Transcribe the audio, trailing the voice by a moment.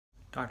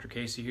Dr.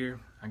 Casey here.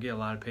 I get a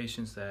lot of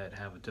patients that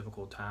have a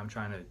difficult time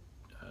trying to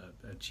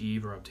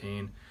achieve or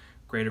obtain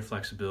greater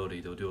flexibility.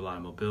 They'll do a lot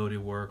of mobility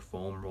work,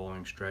 foam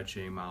rolling,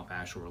 stretching,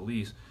 myofascial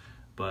release,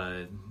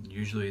 but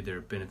usually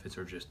their benefits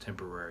are just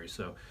temporary.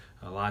 So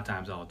a lot of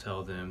times I'll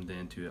tell them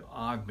then to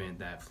augment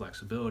that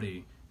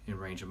flexibility in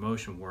range of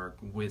motion work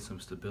with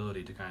some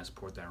stability to kind of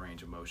support that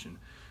range of motion.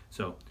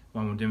 So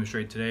what I'm going to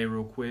demonstrate today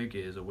real quick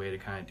is a way to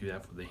kind of do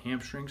that for the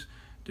hamstrings.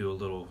 Do a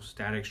little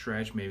static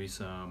stretch, maybe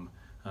some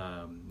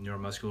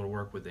neuromuscular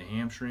work with the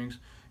hamstrings,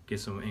 get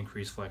some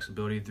increased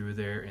flexibility through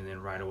there, and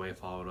then right away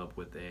follow it up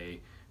with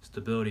a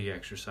stability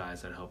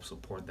exercise that helps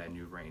support that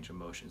new range of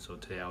motion. So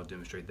today I'll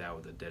demonstrate that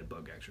with a dead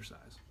bug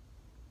exercise.